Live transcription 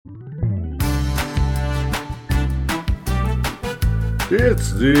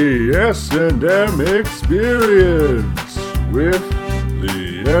It's the S&M Experience with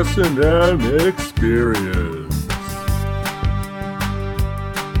the S&M Experience.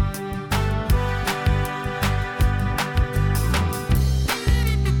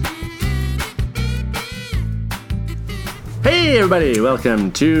 Hey everybody,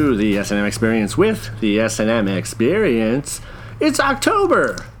 welcome to the S&M Experience with the S&M Experience. It's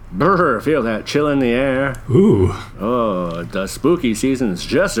October. Brr, feel that chill in the air. Ooh. Oh, the spooky season's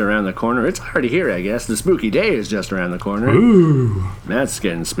just around the corner. It's already here, I guess. The spooky day is just around the corner. Ooh. Matt's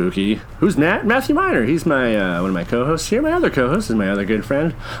getting spooky. Who's Matt? Matthew Miner. He's my one of my co-hosts here. My other co-host is my other good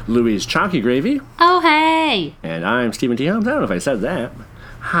friend, Louise Chonky Gravy. Oh, hey. And I'm Stephen T. Holmes. I don't know if I said that.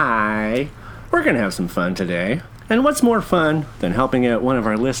 Hi. We're going to have some fun today. And what's more fun than helping out one of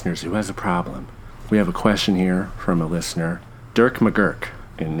our listeners who has a problem? We have a question here from a listener, Dirk McGurk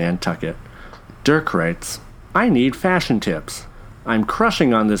in Nantucket. Dirk writes, I need fashion tips. I'm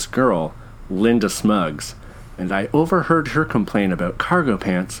crushing on this girl, Linda Smuggs, and I overheard her complain about cargo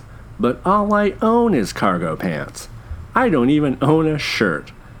pants, but all I own is cargo pants. I don't even own a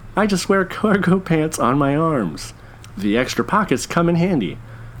shirt. I just wear cargo pants on my arms. The extra pockets come in handy.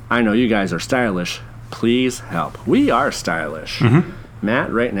 I know you guys are stylish. Please help. We are stylish. Mm-hmm.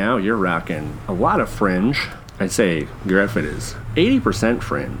 Matt, right now you're rocking a lot of fringe. I'd say your outfit is 80%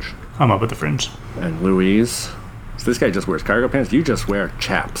 fringe. I'm up with the fringe. And Louise, so this guy just wears cargo pants. You just wear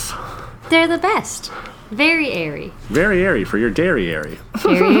chaps. They're the best. Very airy. Very airy for your dairy airy.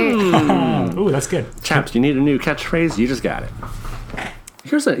 Very airy. Ooh, that's good. Chaps, you need a new catchphrase? You just got it.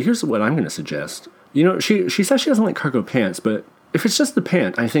 Here's what I'm going to suggest. You know, she says she doesn't like cargo pants, but if it's just the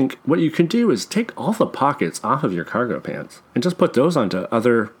pant, I think what you can do is take all the pockets off of your cargo pants and just put those onto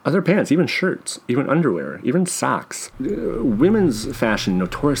other pants, even shirts, even underwear, even socks. Women's fashion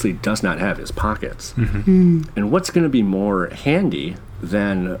notoriously does not have is pockets. Mm-hmm. And what's going to be more handy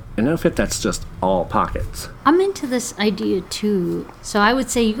than an outfit that's just all pockets? I'm into this idea too. So I would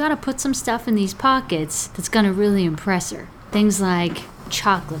say you got to put some stuff in these pockets that's going to really impress her. Things like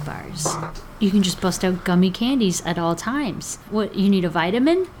chocolate bars. You can just bust out gummy candies at all times. What, you need a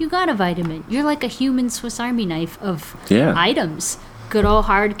vitamin? You got a vitamin. You're like a human Swiss Army knife of items. Good old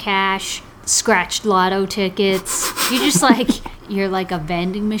hard cash, scratched lotto tickets. You're like a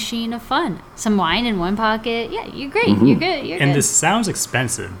vending machine of fun. Some wine in one pocket. Yeah, you're great. Mm-hmm. You're good. You're and good. This sounds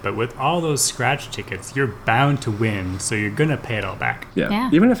expensive, but with all those scratch tickets, you're bound to win, so you're going to pay it all back. Yeah.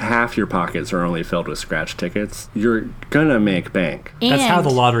 Even if half your pockets are only filled with scratch tickets, you're going to make bank. That's how the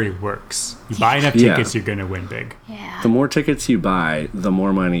lottery works. You buy enough tickets, you're going to win big. Yeah. The more tickets you buy, the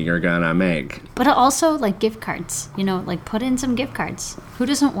more money you're going to make. But also, like, gift cards. You know, like, put in some gift cards. Who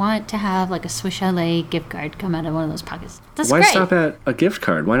doesn't want to have, like, a Swiss Chalet gift card come out of one of those pockets? That's Why great. Stop at a gift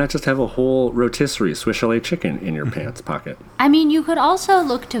card? Why not just have a whole rotisserie Swiss Chalet chicken in your pants pocket? I mean, you could also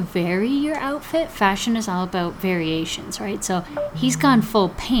look to vary your outfit. Fashion is all about variations, right? So he's gone full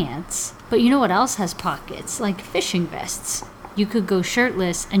pants, but you know what else has pockets? Like fishing vests. You could go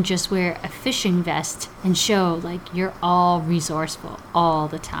shirtless and just wear a fishing vest and show like you're all resourceful all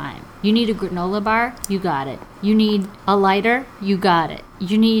the time. You need a granola bar? You got it. You need a lighter? You got it.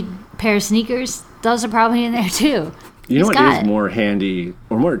 You need a pair of sneakers? Those are probably in there too. You know what is more handy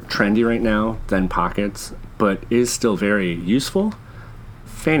or more trendy right now than pockets, but is still very useful?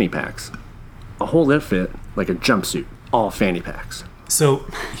 Fanny packs. A whole outfit, like a jumpsuit, all fanny packs. So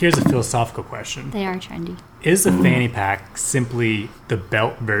here's a philosophical question. They are trendy. Is a fanny pack simply the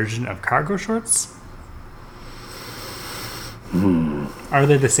belt version of cargo shorts? Are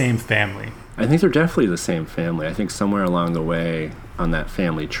they the same family? I think they're definitely the same family. I think somewhere along the way on that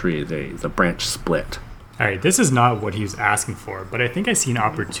family tree, the branch split. All right, this is not what he was asking for, but I think I see an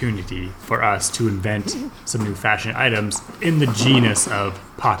opportunity for us to invent some new fashion items in the genus of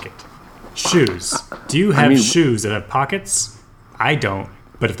pocket. Shoes. Do you have shoes that have pockets? I don't,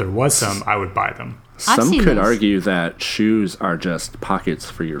 but if there was some, I would buy them. Some could argue that shoes are just pockets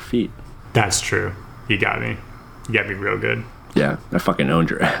for your feet. That's true. You got me. You got me real good. Yeah, I fucking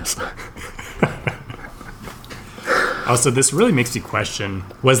owned your ass. Also, this really makes me question,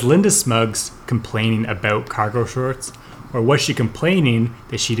 was Linda Smuggs complaining about cargo shorts, or was she complaining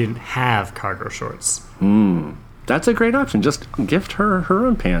that she didn't have cargo shorts? That's a great option. Just gift her her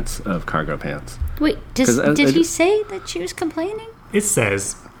own pants of cargo pants. Wait, did he say that she was complaining? It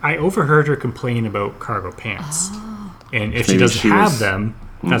says, I overheard her complaining about cargo pants. Oh. And if she doesn't have them,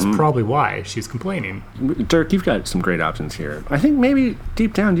 that's probably why she's complaining. Dirk, you've got some great options here. I think maybe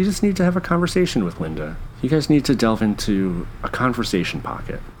deep down you just need to have a conversation with Linda. You guys need to delve into a conversation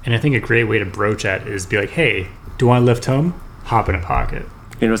pocket. And I think a great way to broach that is be like, hey, do you want to lift home? Hop in a pocket.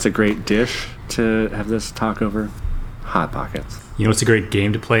 You know, it's a great dish to have this talk over. Hot Pockets. You know what's a great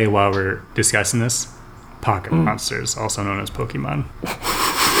game to play while we're discussing this? Pocket Monsters, also known as Pokemon.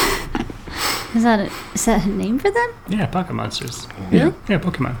 Is that a name for them? Yeah, Pocket Monsters. Yeah. Yeah,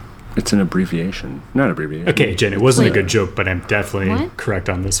 Pokemon. It's an abbreviation. Not abbreviation. Okay, Jen, it wasn't a Wait. good joke, but I'm definitely What? correct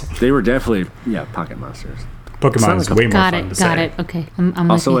on this one. They were definitely, Pocket Monsters. Pokemon is like way more Got fun to it. say. Got it. Okay.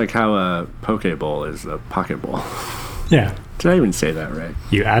 I'm Also, with like how a Poke Bowl is a pocket bowl. Yeah, Did I even say that right?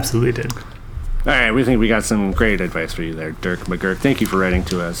 you absolutely did. All right, we think we got some great advice for you there, Dirk McGurk. Thank you for writing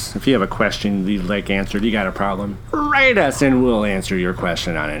to us. If you have a question you'd like answered, you got a problem, write us and we'll answer your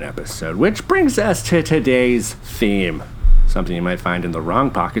question on an episode. Which brings us to today's theme. Something you might find in the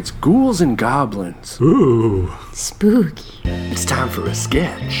wrong pockets, ghouls and goblins. Ooh, you. Spooky. It's time for a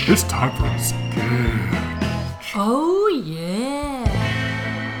sketch. it's time for us. Oh, yeah.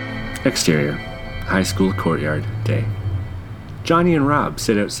 Exterior, high school courtyard, day. Johnny and Rob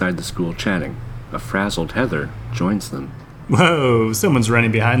sit outside the school chatting. A frazzled Heather joins them. Whoa, someone's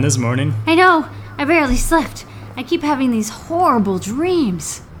running behind this morning. I know. I barely slept. I keep having these horrible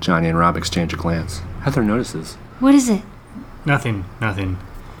dreams. Johnny and Rob exchange a glance. Heather notices. What is it? Nothing.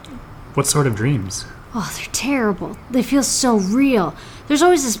 What sort of dreams? Oh, they're terrible. They feel so real. There's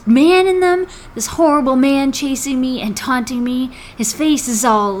always this man in them, this horrible man chasing me and taunting me. His face is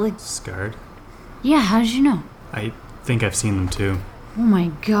all like... Scarred? Yeah, how did you know? I think I've seen them too. Oh my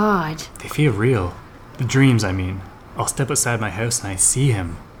god. They feel real. The dreams, I mean. I'll step outside my house and I see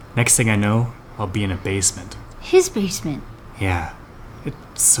him. Next thing I know, I'll be in a basement. His basement. Yeah,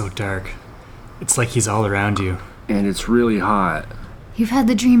 it's so dark. It's like he's all around you. And it's really hot. You've had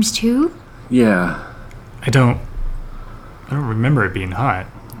the dreams too? Yeah, I don't remember it being hot.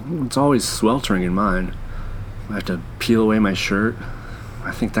 it's always sweltering in mine. I have to peel away my shirt.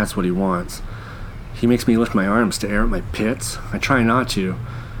 I think that's what he wants. He makes me lift my arms to air at my pits. I try not to.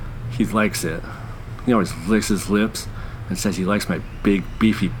 He likes it. He always licks his lips and says he likes my big,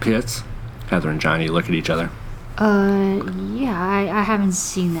 beefy pits. Heather and Johnny look at each other. Yeah, I haven't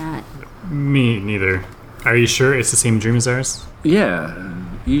seen that. Me neither. Are you sure it's the same dream as ours? Yeah,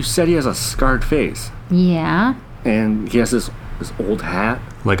 you said he has a scarred face. Yeah? And he has this old hat.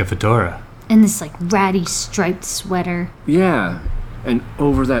 Like a fedora. And this, like, ratty striped sweater. Yeah, and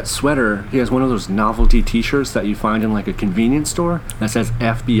over that sweater, he has one of those novelty t-shirts that you find in like a convenience store that says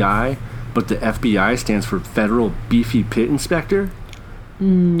FBI, but the FBI stands for Federal Beefy Pit Inspector.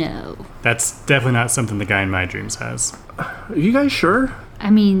 No. That's definitely not something the guy in my dreams has. Are you guys sure?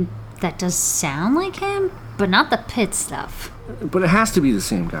 I mean, that does sound like him, but not the pit stuff. But it has to be the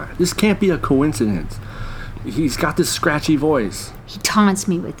same guy. This can't be a coincidence. He's got this scratchy voice. He taunts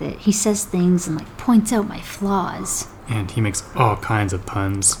me with it. He says things and, like, points out my flaws. And he makes all kinds of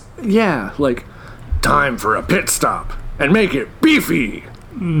puns. Yeah, like, time for a pit stop, and make it beefy.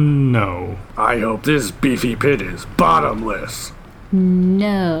 No. I hope this beefy pit is bottomless.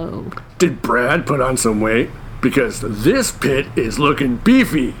 No. Did Brad put on some weight? Because this pit is looking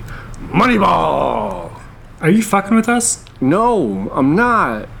beefy. Moneyball! Are you fucking with us? No, I'm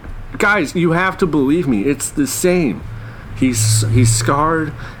not. Guys, you have to believe me. It's the same. He's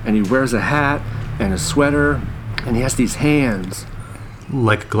scarred, and he wears a hat and a sweater, and he has these hands.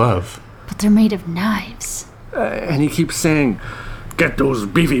 Like a glove. But they're made of knives. And he keeps saying, "Get those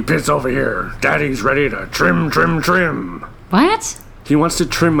beefy pits over here. Daddy's ready to trim, trim, trim." What? He wants to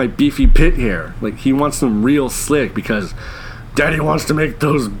trim my beefy pit hair. Like, he wants them real slick because Daddy wants to make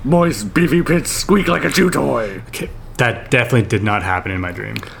those moist beefy pits squeak like a chew toy. Okay, that definitely did not happen in my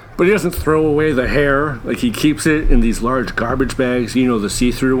dream. But he doesn't throw away the hair. Like, he keeps it in these large garbage bags, you know, the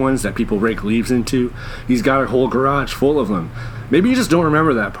see-through ones that people rake leaves into. He's got a whole garage full of them. Maybe you just don't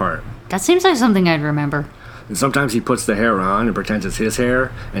remember that part. That seems like something I'd remember. And sometimes he puts the hair on and pretends it's his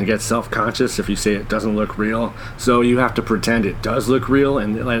hair and gets self-conscious if you say it doesn't look real. So you have to pretend it does look real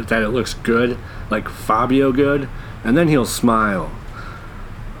and that it looks good, like Fabio good, and then he'll smile.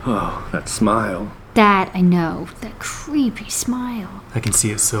 Oh, that smile. That I know. That creepy smile. I can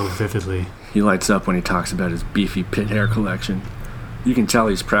see it so vividly. He lights up when he talks about his beefy pit hair collection. You can tell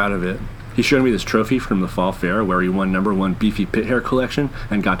he's proud of it. He showed me this trophy from the fall fair where he won #1 beefy pit hair collection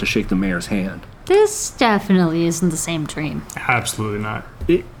and got to shake the mayor's hand. This definitely isn't the same dream. Absolutely not.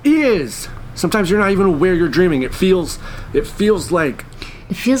 It is! Sometimes you're not even aware you're dreaming. It feels like...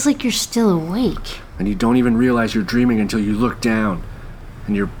 It feels like you're still awake. And you don't even realize you're dreaming until you look down.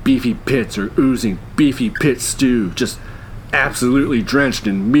 And your beefy pits are oozing beefy pit stew, just absolutely drenched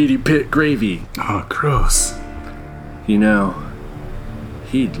in meaty pit gravy. Oh, gross. You know,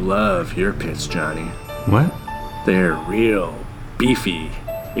 he'd love your pits, Johnny. What? They're real beefy.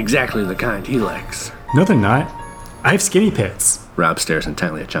 Exactly the kind he likes. No, they're not. I have skinny pits. Rob stares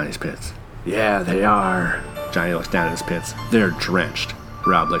intently at Johnny's pits. Yeah, they are. Johnny looks down at his pits. They're drenched.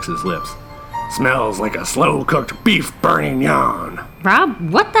 Rob licks his lips. Smells like a slow-cooked beef bourguignon.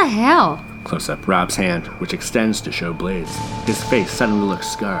 Rob, what the hell? Close up Rob's hand, which extends to show blades. His face suddenly looks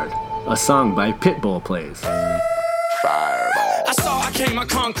scarred. A song by Pitbull plays. I saw, I came, I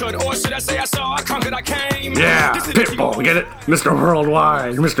conquered, or should I say I saw, I conquered, I came. Yeah, Pitbull, get it? Mr.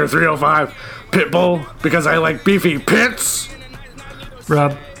 Worldwide, Mr. 305. Pitbull, because I like beefy pits.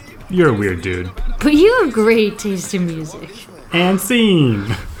 Rob, you're a weird dude. But you have great taste in music. And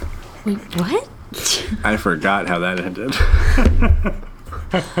scene. Wait, what? I forgot how that ended.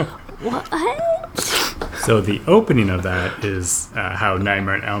 What? So the opening of that is how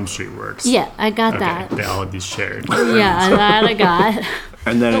Nightmare on Elm Street works. Yeah, I got Okay, that. they all have these shared. Yeah, that I got.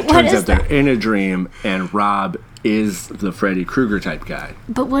 And then it But what turns is out they're that? in a dream, and Rob is the Freddy Krueger type guy.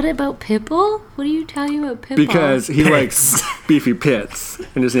 But what about Pitbull? What are you talking about Pitbull? Because he Pits. likes beefy pits,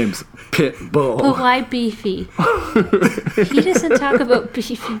 and his name's Pitbull. But why beefy? He doesn't talk about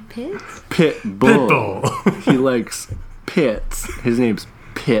beefy pits. Pitbull. Pitbull. He likes pits. His name's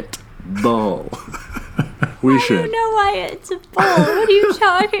Pitbull. We I should. don't know why it's a bull. What are you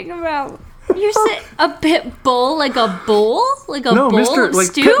talking about? You said a pit bull, like a bull? Like a No, bowl Mr. of like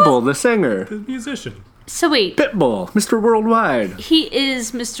stew? Pitbull, the singer. The musician. So wait, Pitbull, Mr. Worldwide. he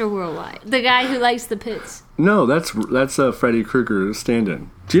is Mr. Worldwide. The guy who likes the pits. No, that's a Freddy Krueger stand-in.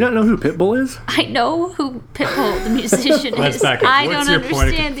 Do you not know who Pitbull is? I know who Pitbull, the musician, Let's is. back up. I What's don't your point of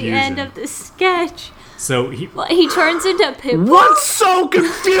understand the end confusion? of the sketch. So he. Well, he turns into Pitbull. What's so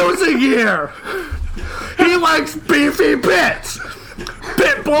confusing here? He likes beefy pits.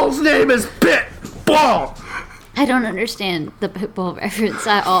 Pitbull's name is Pitbull. I don't understand the Pitbull reference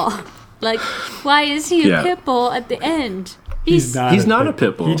at all. Like, why is he Yeah. a Pitbull at the end? He's not a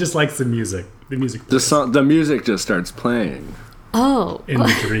Pitbull. He just likes the music. The music. The music just starts playing. Oh. In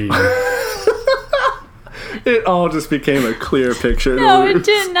the dream. It all just became a clear picture. No, it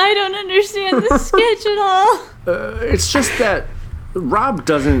didn't. I don't understand the sketch at all. It's just that Rob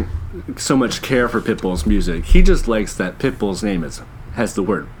doesn't so much care for Pitbull's music. He just likes that Pitbull's name has the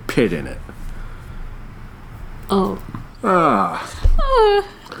word pit in it. Oh.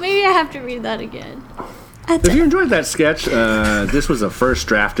 Maybe I have to read that again. If you enjoyed that sketch, this was a first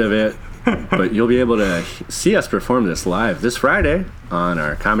draft of it, but you'll be able to see us perform this live this Friday on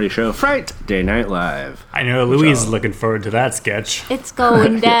our comedy show Fright Day Night Live. I know Louise is looking forward to that sketch. It's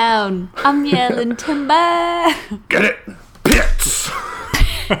going down. I'm yelling timber. Get it? Pits!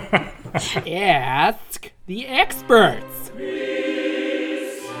 Ask the experts.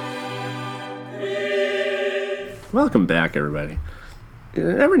 Welcome back, everybody.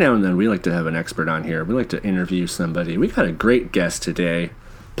 Every now and then we like to have an expert on here. We like to interview somebody. We got a great guest today.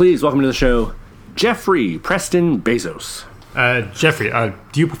 Please welcome to the show, Jeffrey Preston Bezos. Jeffrey,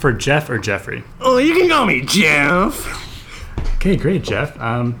 do you prefer Jeff or Jeffrey? Oh, you can call me Jeff. Okay, great, Jeff.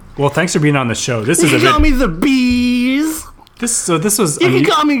 Well, thanks for being on the show. This is You a can call bit. me the Bees. This was. You can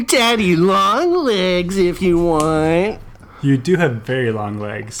call me Daddy Longlegs if you want. You do have very long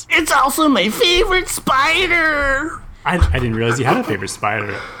legs. It's also my favorite spider. I didn't realize you had a favorite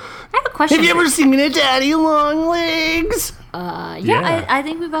spider. I have a question. Have you for ever seen a Daddy Longlegs? Yeah. I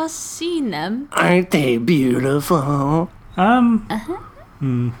think we've all seen them. Aren't they beautiful?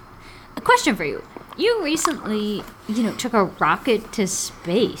 A question for you. You recently, took a rocket to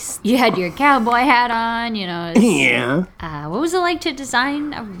space. You had your cowboy hat on, Yeah. What was it like to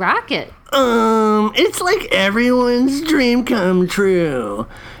design a rocket? It's like everyone's dream come true.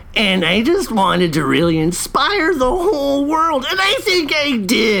 And I just wanted to really inspire the whole world, and I think I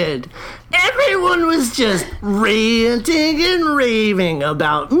did. Everyone was just ranting and raving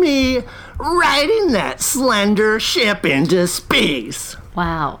about me riding that slender ship into space.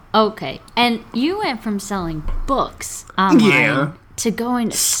 Wow. Okay. And you went from selling books online Yeah. to going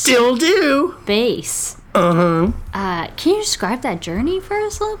to Still do. space. Uh-huh. Can you describe that journey for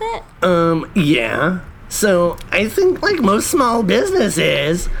us a little bit? Yeah. So, I think like most small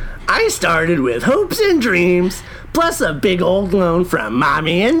businesses, I started with hopes and dreams, plus a big old loan from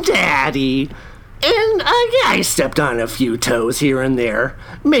mommy and daddy. And, yeah, I stepped on a few toes here and there.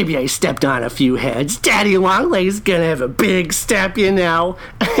 Maybe I stepped on a few heads. Daddy Longlegs gonna have a big step, And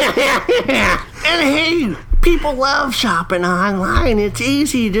hey, people love shopping online. It's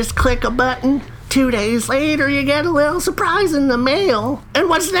easy, just click a button. 2 days later, you get a little surprise in the mail. And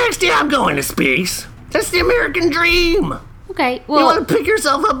what's next? Yeah, I'm going to space. That's the American dream. Okay. You Well, want to pick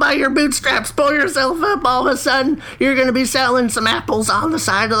yourself up by your bootstraps, pull yourself up, all of a sudden, you're going to be selling some apples on the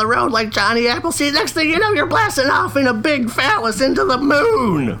side of the road like Johnny Appleseed. Next thing you know, you're blasting off in a big phallus into the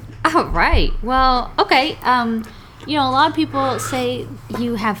moon. all right. Well, okay. A lot of people say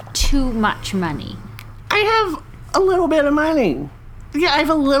you have too much money. I have a little bit of money. Yeah, I have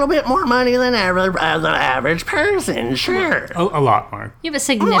a little bit more money than the average person, sure. A lot more. You have a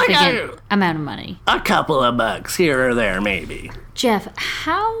significant amount of money. A couple of bucks here or there, maybe. Jeff,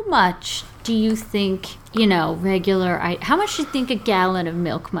 how much do you think, how much do you think a gallon of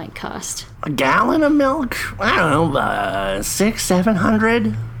milk might cost? A gallon of milk? I don't know,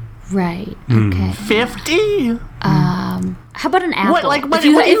 $600-700? Right, okay. 50? How about an apple? What do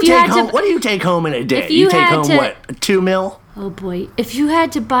you take home in a day? you take had home, to- 2 mil? Oh boy, if you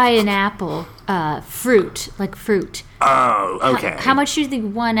had to buy an apple, fruit. Oh, okay. How much do you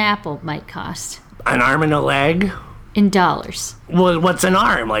think one apple might cost? An arm and a leg? In dollars. Well, what's an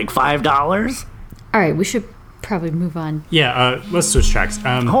arm, like $5? All right, we should probably move on. Yeah, let's switch tracks.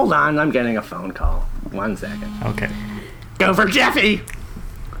 Hold on, I'm getting a phone call. 1 second. Okay. Go for Jeffy!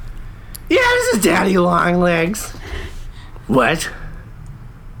 Yeah, this is Daddy Longlegs. What?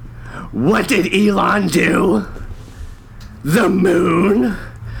 What did Elon do? The moon?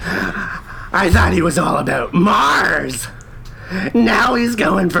 I thought he was all about Mars. Now he's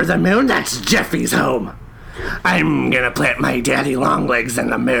going for the moon. That's Jeffy's home. I'm gonna plant my daddy longlegs in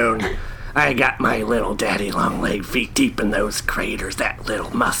the moon. I got my little daddy longleg feet deep in those craters. That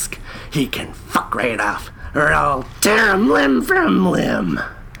little musk, he can fuck right off, or I'll tear him limb from limb.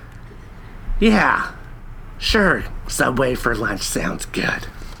 Yeah, sure, Subway for lunch sounds good.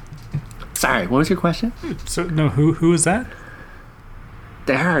 Sorry, what was your question? So, no, who is that?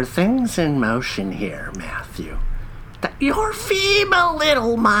 There are things in motion here, Matthew, that your feeble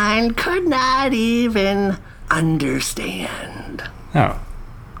little mind could not even understand. Oh.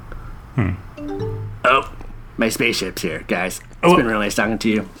 Oh, my spaceship's here, guys. It's been really nice talking to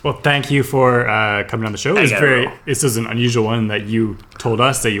you. Well, thank you for coming on the show. This is an unusual one that you told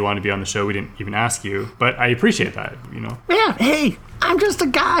us that you want to be on the show. We didn't even ask you, but I appreciate that, Yeah, hey, I'm just a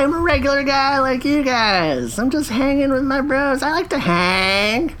guy. I'm a regular guy like you guys. I'm just hanging with my bros. I like to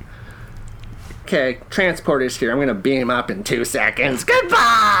hang. Okay, transporter's here. I'm gonna beam up in 2 seconds.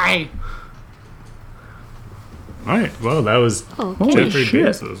 Goodbye! All right, well, that was Jeffrey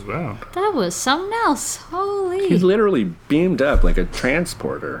Bezos. Wow. That was something else. Holy. He's literally beamed up like a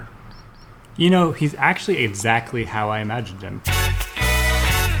transporter. He's actually exactly how I imagined him.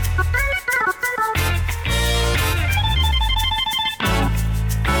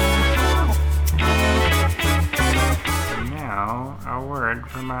 Now, a word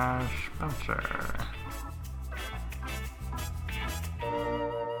from our sponsor.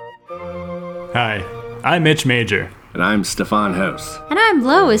 Hi, I'm Mitch Major. And I'm Stefan House. And I'm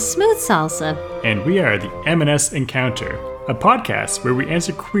Lois Smooth Salsa. And we are the M&S Encounter, a podcast where we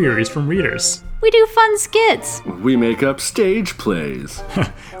answer queries from readers. We do fun skits. We make up stage plays.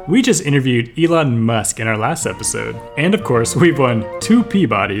 We just interviewed Elon Musk in our last episode. And of course, we've won 2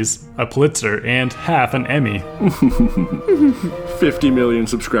 Peabodys, a Pulitzer, and half an Emmy. 50 million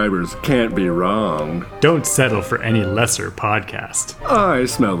subscribers can't be wrong. Don't settle for any lesser podcast. I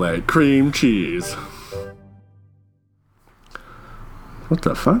smell like cream cheese. What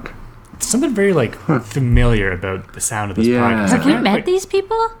the fuck? Something very, familiar about the sound of this podcast. Have we met these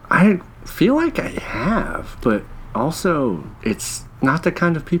people? I feel like I have, but also it's not the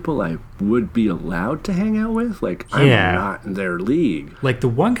kind of people I would be allowed to hang out with. I'm not in their league. The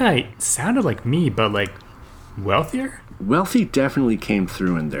one guy sounded like me, but, wealthier? Wealthy definitely came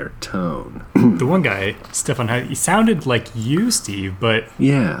through in their tone. The one guy, Stefan, he sounded like you, Steve, but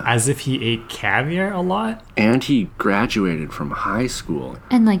as if he ate caviar a lot. And he graduated from high school.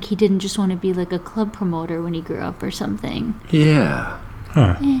 And he didn't just want to be a club promoter when he grew up or something. Yeah.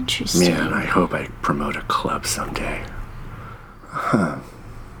 Huh. Interesting. Man, I hope I promote a club someday. Huh.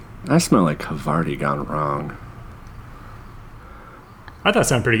 I smell like Havarti gone wrong. I thought it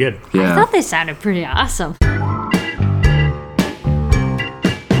sounded pretty good. Yeah. I thought they sounded pretty awesome.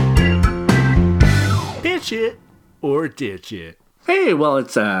 Pitch it or ditch it. Hey, well,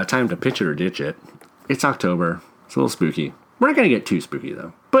 it's time to pitch it or ditch it. It's October. It's a little spooky. We're not going to get too spooky,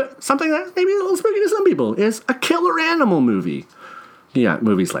 though. But something that maybe a little spooky to some people is a killer animal movie. You got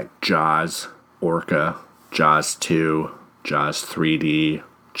movies like Jaws, Orca, Jaws 2, Jaws 3D,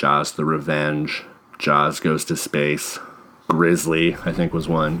 Jaws the Revenge, Jaws Goes to Space, Grizzly, I think was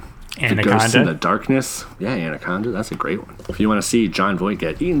one. Anaconda. The Ghosts in the Darkness. Yeah, Anaconda. That's a great one. If you want to see John Voight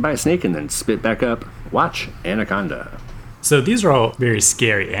get eaten by a snake and then spit back up, watch Anaconda. So these are all very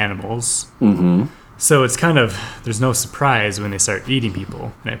scary animals. Mm-hmm. So it's kind of, there's no surprise when they start eating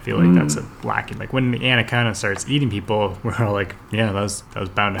people. And I feel like that's a lacking. When the anaconda starts eating people, we're all like, yeah, that was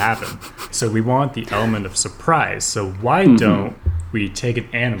bound to happen. So we want the element of surprise. So why don't we take an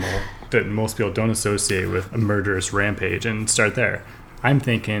animal that most people don't associate with a murderous rampage and start there? I'm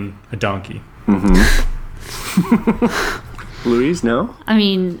thinking a donkey. Louise, no? I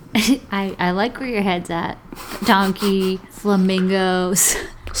mean, I like where your head's at. Donkey, flamingos,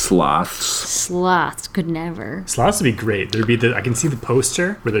 Sloths. sloths could never. Sloths would be great. There'd be I can see the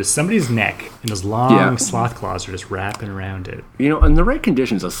poster where there's somebody's neck and those long sloth claws are just wrapping around it. You know, in the right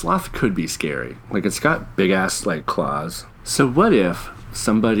conditions, a sloth could be scary. Like, it's got big-ass, like, claws. So what if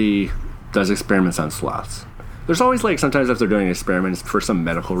somebody does experiments on sloths? There's always, like, sometimes if they're doing experiments for some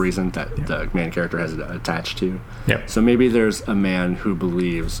medical reason that the main character has attached to. Yep. So maybe there's a man who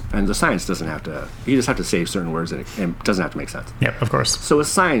believes, and the science doesn't have to, you just have to say certain words and it doesn't have to make sense. Yep, of course. So a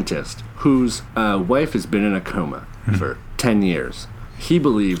scientist whose wife has been in a coma for 10 years, he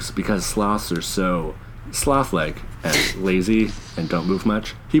believes because sloths are so sloth-like and lazy and don't move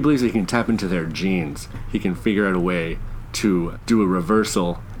much, he believes he can tap into their genes. He can figure out a way to do a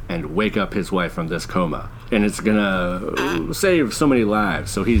reversal and wake up his wife from this coma. And it's gonna save so many lives.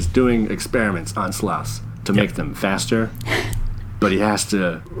 So he's doing experiments on sloths to make them faster. But he has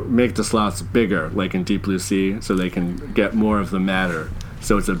to make the sloths bigger, like in Deep Blue Sea, so they can get more of the matter.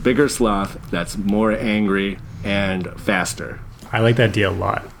 So it's a bigger sloth that's more angry and faster. I like that idea a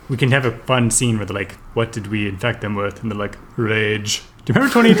lot. We can have a fun scene where they're like, what did we infect them with? And they're like, rage. Do you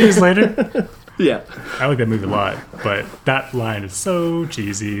remember 28 Days Later? Yeah. I like that movie a lot, but that line is so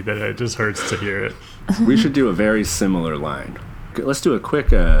cheesy that it just hurts to hear it. We should do a very similar line. Let's do a quick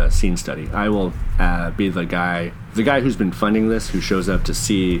scene study. I will be the guy who's been funding this, who shows up to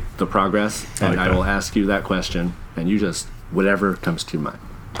see the progress, and I will ask you that question, and you just, whatever comes to your mind.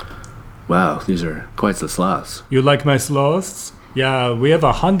 Wow, these are quite the sloths. You like my sloths? Yeah, we have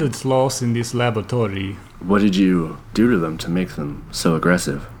 100 sloths in this laboratory. What did you do to them to make them so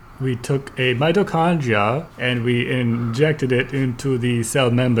aggressive? We took a mitochondria and we injected it into the cell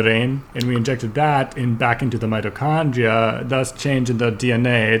membrane, and we injected that back into the mitochondria, thus changing the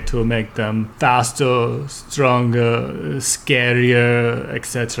DNA to make them faster, stronger, scarier,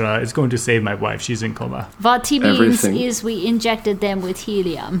 etc. It's going to save my wife. She's in coma. What he means Everything. is we injected them with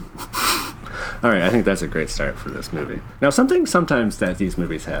helium. All right, I think that's a great start for this movie. Now, something sometimes that these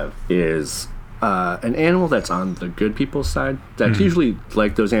movies have is an animal that's on the good people's side, that's usually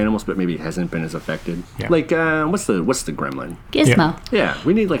like those animals, but maybe hasn't been as affected. Yeah. Like, what's the gremlin? Gizmo. Yeah,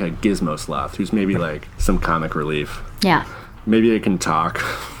 we need like a gizmo sloth who's maybe like some comic relief. Yeah. Maybe it can talk.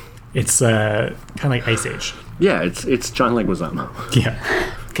 It's kind of like Ice Age. Yeah, it's John Leguizamo.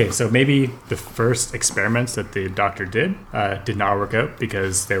 Yeah. Okay, so maybe the first experiments that the doctor did not work out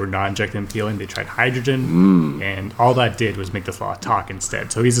because they were not injecting helium. They tried hydrogen, and all that did was make the sloth talk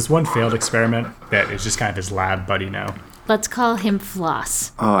instead. So he's this one failed experiment that is just kind of his lab buddy now. Let's call him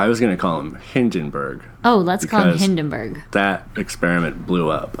Floss. Oh, I was going to call him Hindenburg. Oh, let's call him Because- Hindenburg. That experiment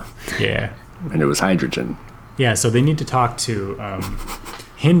blew up, Yeah. and it was hydrogen. Yeah, so they need to talk to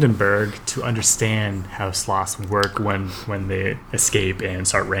Hindenburg to understand how sloths work when they escape and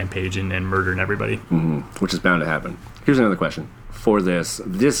start rampaging and murdering everybody. Which is bound to happen. Here's another question. For this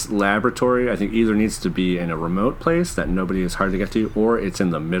laboratory, I think either needs to be in a remote place that nobody is hard to get to, or it's in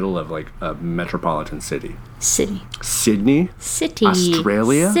the middle of like a metropolitan city. City. Sydney? City.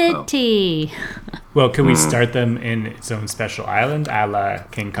 Australia? City. Well, can we start them in its own special island, a la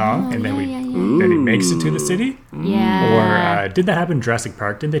King Kong, and then then it makes it to the city? Yeah. Or did that happen in Jurassic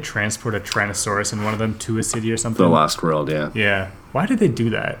Park? Didn't they transport a Tyrannosaurus in one of them to a city or something? The Lost World, yeah. Yeah. Why did they do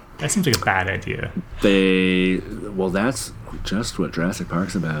that? That seems like a bad idea. That's just what Jurassic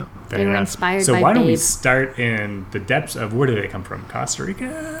Park's about. Fair They were enough. inspired so by why don't we Babe. start in the depths of, where do they come from? Costa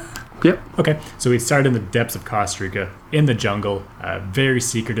Rica? Yep. Okay, so we start in the depths of Costa Rica, in the jungle, very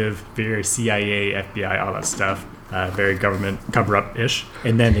secretive, very CIA, FBI, all that stuff, very government cover-up-ish.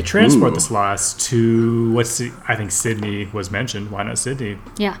 And then they transport the sloths to, I think Sydney was mentioned. Why not Sydney?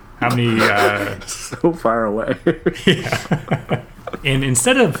 Yeah. How many, So far away. and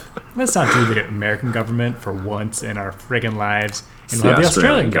instead of, let's not do the American government for once in our friggin' lives, and The we'll have the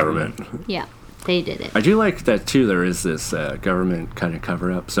Australian Australian government. Yeah. They did it. I do like that, too. There is this government kind of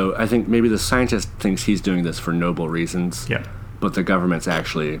cover-up. So I think maybe the scientist thinks he's doing this for noble reasons. Yeah. But the government's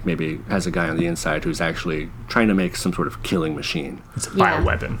actually maybe has a guy on the inside who's actually trying to make some sort of killing machine. It's a Yeah.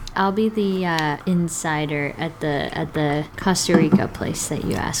 bioweapon. I'll be the insider at the Costa Rica place that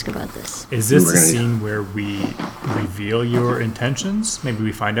you ask about this. Is this We're the gonna- scene where we reveal your intentions? Maybe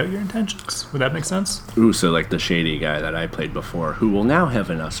we find out your intentions? Would that make sense? Ooh, so like the shady guy that I played before, who will now have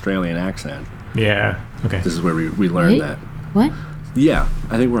an Australian accent. Yeah. Okay. This is where we learned Wait. that. What? Yeah,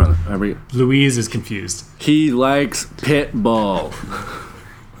 I think we're on. Are we? Louise is confused. He likes pit bull.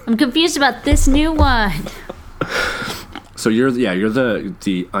 I'm confused about this new one. So you're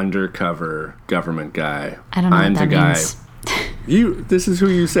the undercover government guy. I don't know I'm what that the guy means. This is who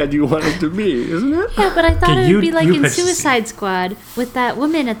you said you wanted to be, isn't it? Yeah, but I thought Okay, it would be like you in pitch- Suicide Squad with that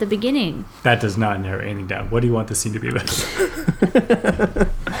woman at the beginning. That does not narrow anything down. What do you want the scene to be about?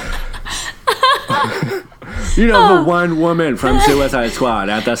 You know, the one woman from Suicide Squad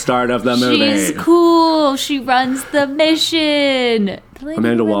at the start of the movie. She's cool. She runs the mission. The lady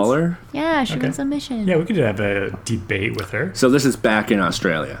Amanda who runs- Waller? Yeah, she runs the mission. Yeah, we could have a debate with her. So this is back in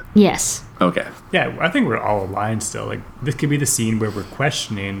Australia. Yes. Okay. Yeah, I think we're all aligned still. Like, this could be the scene where we're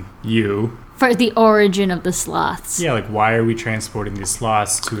questioning you. For the origin of the sloths. Yeah, like, why are we transporting these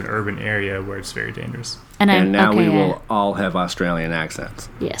sloths to an urban area where it's very dangerous? And now we will all have Australian accents.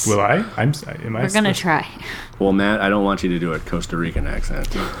 Yes. Will I? Am I? We're going to try. Well, Matt, I don't want you to do a Costa Rican accent.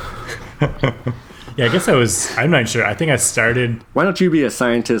 Yeah, I guess I'm not sure. I think I started. Why don't you be a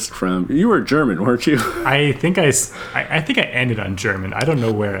scientist from... You were German, weren't you? I think I ended on German. I don't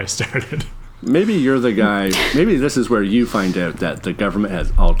know where I started. Maybe you're the guy... Maybe this is where you find out that the government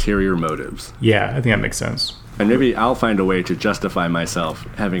has ulterior motives. Yeah, I think that makes sense. And maybe I'll find a way to justify myself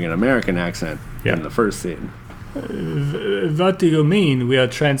having an American accent in the first scene. What do you mean we are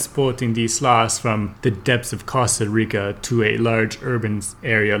transporting these sloths from the depths of Costa Rica to a large urban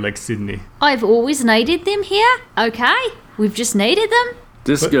area like Sydney? I've always needed them here. Okay. We've just needed them.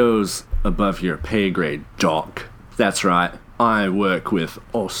 This goes above your pay grade, Doc. That's right. I work with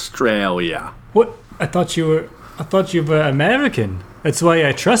Australia. What? I thought you were American. That's why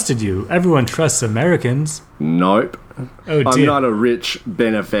I trusted you. Everyone trusts Americans. Nope. Oh dear. I'm not a rich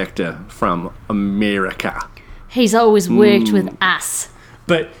benefactor from America. He's always worked with us.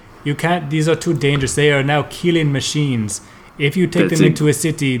 But you can't. These are too dangerous. They are now killing machines. If you take them into a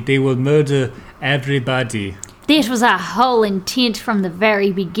city, they will murder everybody. That was our whole intent from the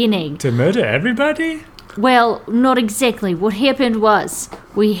very beginning. To murder everybody? Well, not exactly. What happened was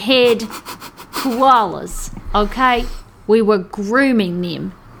we had koalas, okay? We were grooming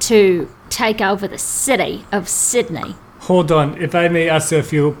them to take over the city of Sydney. Hold on, if I may ask you a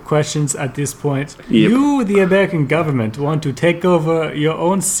few questions at this point. Yep. You, the American government, want to take over your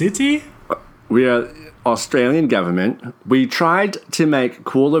own city? We are Australian government. We tried to make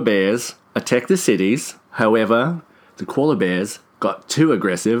koala bears attack the cities. However, the koala bears got too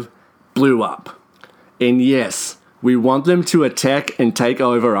aggressive, blew up. And yes, we want them to attack and take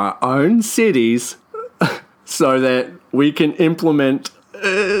over our own cities so that we can implement...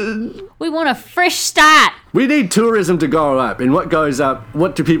 We want a fresh start. We need tourism to go up. And what goes up?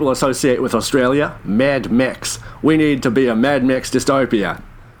 What do people associate with Australia? Mad Max. We need to be a Mad Max dystopia.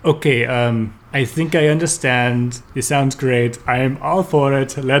 Okay, I think I understand. It sounds great. I am all for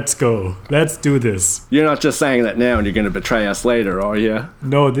it. Let's go. Let's do this. You're not just saying that now and you're going to betray us later, are you?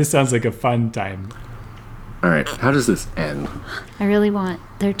 No, this sounds like a fun time. All right, how does this end? I really want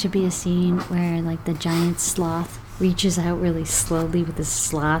there to be a scene where, like, the giant sloth reaches out really slowly with his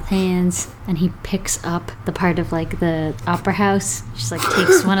sloth hands and he picks up the part of, like, the opera house. Just, like,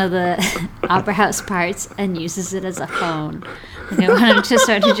 takes one of the opera house parts and uses it as a phone. Like, I want him to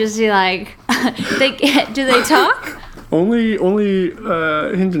start to just be like, do they talk? Only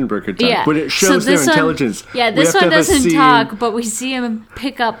Hindenburg could talk, Yeah. but it shows their this intelligence. Yeah, We this have to one have a doesn't scene- talk, but we see him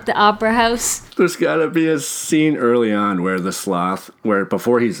pick up the opera house. There's got to be a scene early on where the sloth, where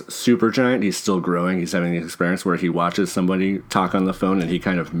before he's super giant, he's still growing. He's having the experience where he watches somebody talk on the phone and he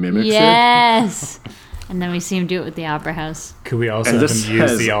kind of mimics it. Yes. And then we see him do it with the opera house. Could we also And have this him use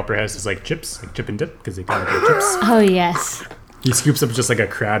has- the opera house as like chips, like chip and dip, because they kind of like chips? Oh, yes. He scoops up just like a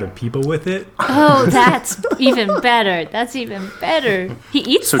crowd of people with it. Oh, that's even better. That's even better. He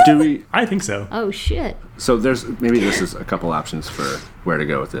eats So them? do we? I think so. Oh, shit. So there's maybe this is a couple options for where to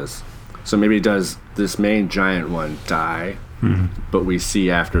go with this. So maybe does this main giant one die? But we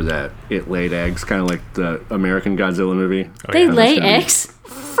see after that it laid eggs, kind of like the American Godzilla movie. They yeah. lay eggs?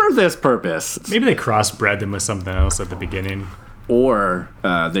 For this purpose. Maybe they crossbred them with something else at the beginning. Or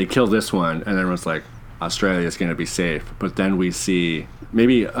they kill this one and everyone's like, Australia's going to be safe. But then we see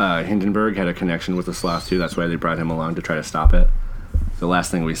maybe Hindenburg had a connection with the sloth too. That's why they brought him along to try to stop it. The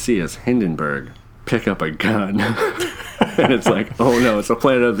last thing we see is Hindenburg pick up a gun. And it's like, oh no, it's a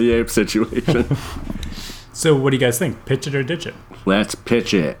Planet of the Apes situation. So what do you guys think? Pitch it or ditch it? Let's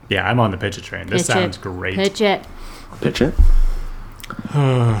pitch it. Yeah, I'm on the pitch it train. This Pitch sounds it. great. Pitch it. Pitch it.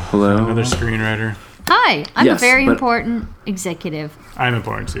 Hello. Another screenwriter. Hi, I'm a Yes, very but- important executive. I'm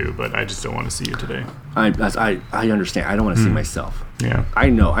important too, but I just don't want to see you today. I understand. I don't want to see myself. Yeah, I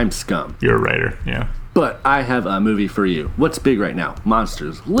know I'm scum. you're a writer. Yeah. But I have a movie for you. What's big right now?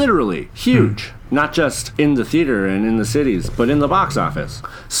 Monsters. Literally huge. Not just in the theater and in the cities, but in the box office.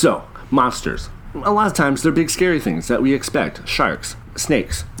 So, monsters. A lot of times they're big scary things that we expect. Sharks,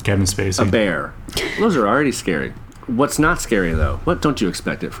 snakes, Kevin Spacey. a bear. Those are already scary. What's not scary, though? What don't you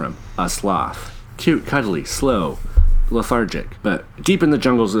expect it from? A sloth. Cute, cuddly, slow, lethargic, but deep in the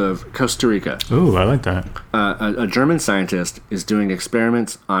jungles of Costa Rica. Ooh, I like that. A German scientist is doing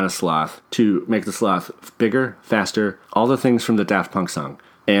experiments on a sloth to make the sloth bigger, faster, all the things from the Daft Punk song.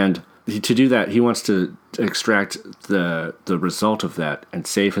 And to do that, he wants to extract the result of that and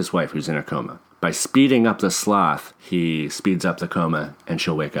save his wife who's in a coma. By speeding up the sloth, he speeds up the coma and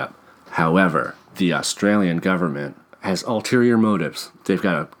she'll wake up. However, the Australian government has ulterior motives. They've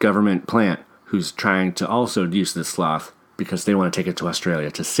got a government plant who's trying to also use this sloth because they want to take it to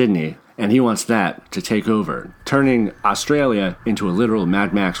Australia, to Sydney, and he wants that to take over, turning Australia into a literal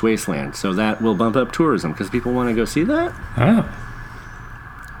Mad Max wasteland. So that will bump up tourism because people want to go see that.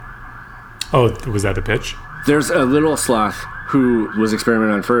 Oh, was that the pitch? There's a little sloth who was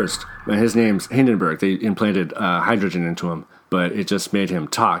experimented on first, and his name's Hindenburg. They implanted hydrogen into him, but it just made him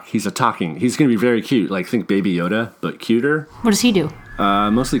talk. He's going to be very cute, like think Baby Yoda, but cuter. What does he do?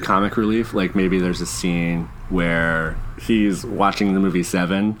 Mostly comic relief, like maybe there's a scene where he's watching the movie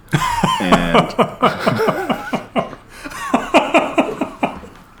Seven, and...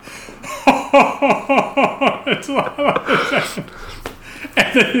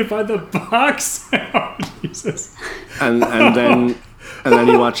 And then by the box. Oh, Jesus. And then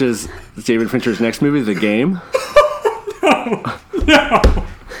he watches David Fincher's next movie, The Game. No.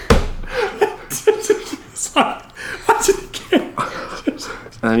 What's it again?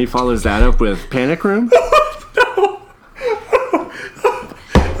 And then he follows that up with Panic Room. No.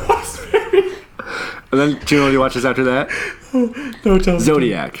 And then do you know what he watches after that? No, tell me.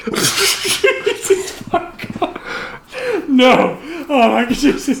 Zodiac. No. Oh my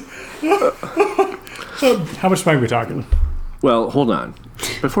Jesus. How much time are we talking? Well, hold on.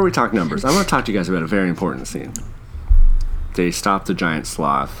 Before we talk numbers, I want to talk to you guys about a very important scene. They stopped the giant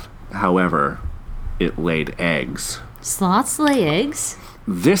sloth. However, it laid eggs. Sloths lay eggs?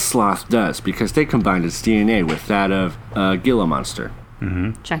 This sloth does because they combined its DNA with that of a Gila monster.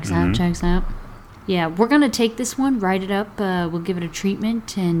 Mm-hmm. Checks out. Yeah, we're going to take this one, write it up, we'll give it a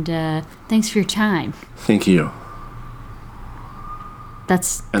treatment, and thanks for your time. Thank you.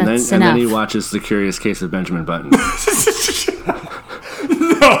 That's and enough. then he watches The Curious Case of Benjamin Button. No!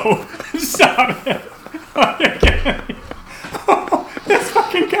 Stop it! Oh, you're kidding me. Oh, this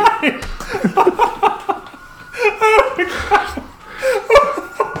fucking guy! Oh my god!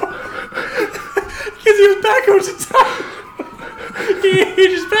 Because he was backwards in time! He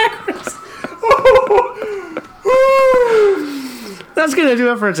just backwards! That's going to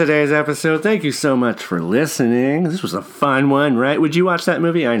do it for today's episode. Thank you so much for listening. This was a fun one, right? Would you watch that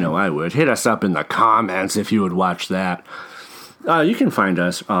movie? I know I would. Hit us up in the comments if you would watch that. You can find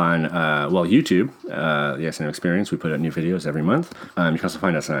us on, YouTube, the SM Experience. We put out new videos every month. You can also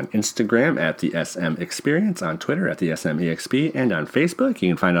find us on Instagram at the SM Experience, on Twitter at the SMEXP, and on Facebook. You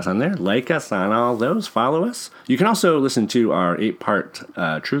can find us on there. Like us on all those. Follow us. You can also listen to our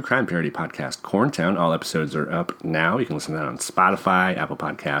 8-part true crime parody podcast, Corntown. All episodes are up now. You can listen to that on Spotify, Apple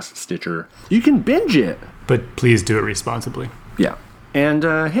Podcasts, Stitcher. You can binge it. But please do it responsibly. Yeah. And,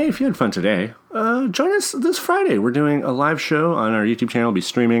 hey, if you had fun today, join us this Friday. We're doing a live show on our YouTube channel. We'll be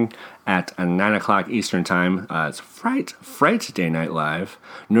streaming at 9 o'clock Eastern Time. It's Fright Day Night Live.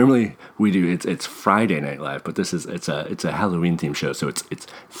 Normally we do, it's Friday Night Live, but it's a Halloween themed show, so it's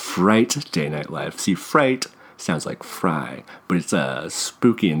Fright Day Night Live. See, Fright sounds like fry, but it's a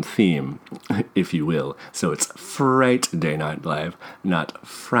spooky in theme, if you will. So it's Fright Day Night Live, not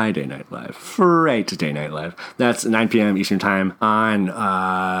Friday Night Live. Fright Day Night Live. That's 9 p.m. Eastern Time on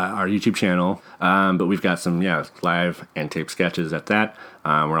our YouTube channel. But we've got some, live and tape sketches at that.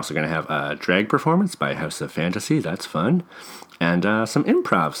 We're also going to have a drag performance by House of Fantasy. That's fun. And some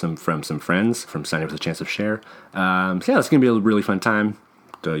improv from some friends from Signing with a Chance of Share. It's going to be a really fun time.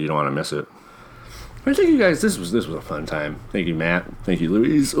 So you don't want to miss it. But thank you guys. This was a fun time. Thank you, Matt. Thank you,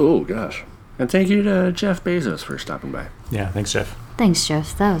 Louise. Oh, gosh. And thank you to Jeff Bezos for stopping by. Yeah, thanks, Jeff. Thanks,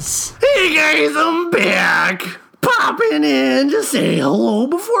 Jeff. That was... Hey, guys, I'm back. Popping in to say hello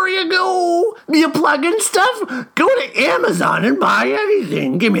before you go. You plugging stuff? Go to Amazon and buy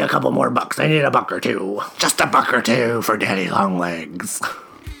anything. Give me a couple more bucks. I need $1 or $2. Just $1 or $2 for Daddy Longlegs.